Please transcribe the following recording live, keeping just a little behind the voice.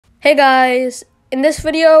Hey guys, in this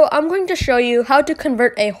video I'm going to show you how to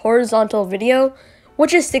convert a horizontal video,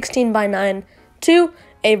 which is 16 by 9, to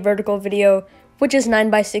a vertical video, which is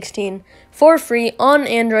 9 by 16, for free on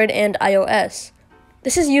Android and iOS.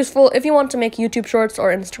 This is useful if you want to make YouTube Shorts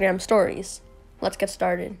or Instagram Stories. Let's get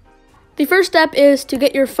started. The first step is to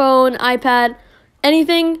get your phone, iPad,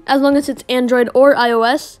 anything as long as it's Android or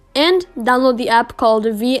iOS, and download the app called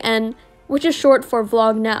VN, which is short for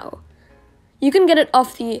Vlog Now. You can get it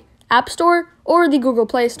off the App Store or the Google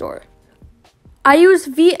Play Store. I use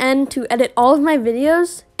VN to edit all of my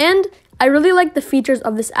videos, and I really like the features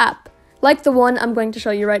of this app, like the one I'm going to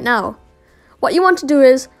show you right now. What you want to do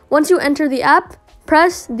is, once you enter the app,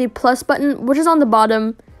 press the plus button, which is on the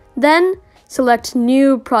bottom, then select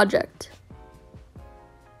New Project.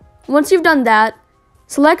 Once you've done that,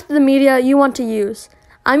 select the media you want to use.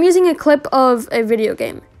 I'm using a clip of a video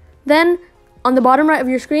game. Then, on the bottom right of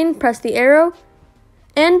your screen, press the arrow,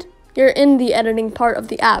 and you're in the editing part of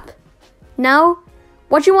the app. Now,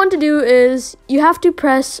 what you want to do is you have to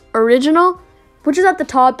press Original, which is at the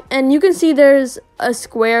top, and you can see there's a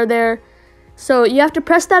square there. So you have to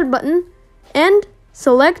press that button and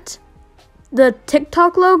select the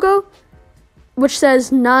TikTok logo, which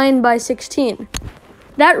says 9 by 16.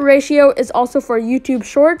 That ratio is also for YouTube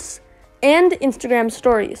Shorts and Instagram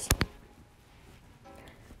Stories.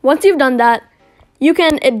 Once you've done that, you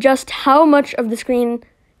can adjust how much of the screen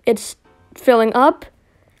it's filling up,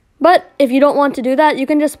 but if you don't want to do that, you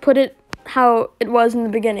can just put it how it was in the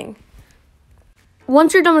beginning.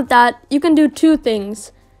 Once you're done with that, you can do two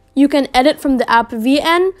things. You can edit from the app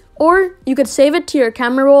VN, or you could save it to your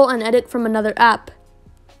camera roll and edit from another app.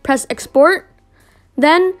 Press export.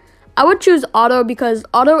 Then I would choose auto because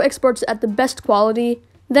auto exports at the best quality.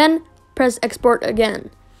 Then press export again.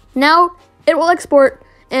 Now it will export,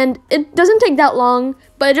 and it doesn't take that long,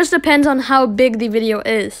 but it just depends on how big the video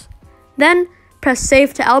is. Then press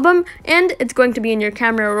save to album, and it's going to be in your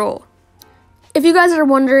camera roll. If you guys are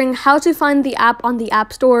wondering how to find the app on the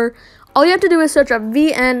App Store, all you have to do is search up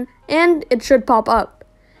VN, and it should pop up.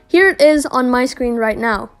 Here it is on my screen right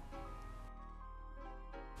now.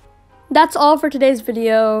 That's all for today's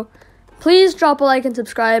video. Please drop a like and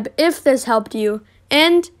subscribe if this helped you,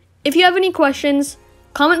 and if you have any questions,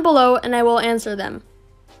 comment below and I will answer them.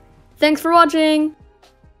 Thanks for watching!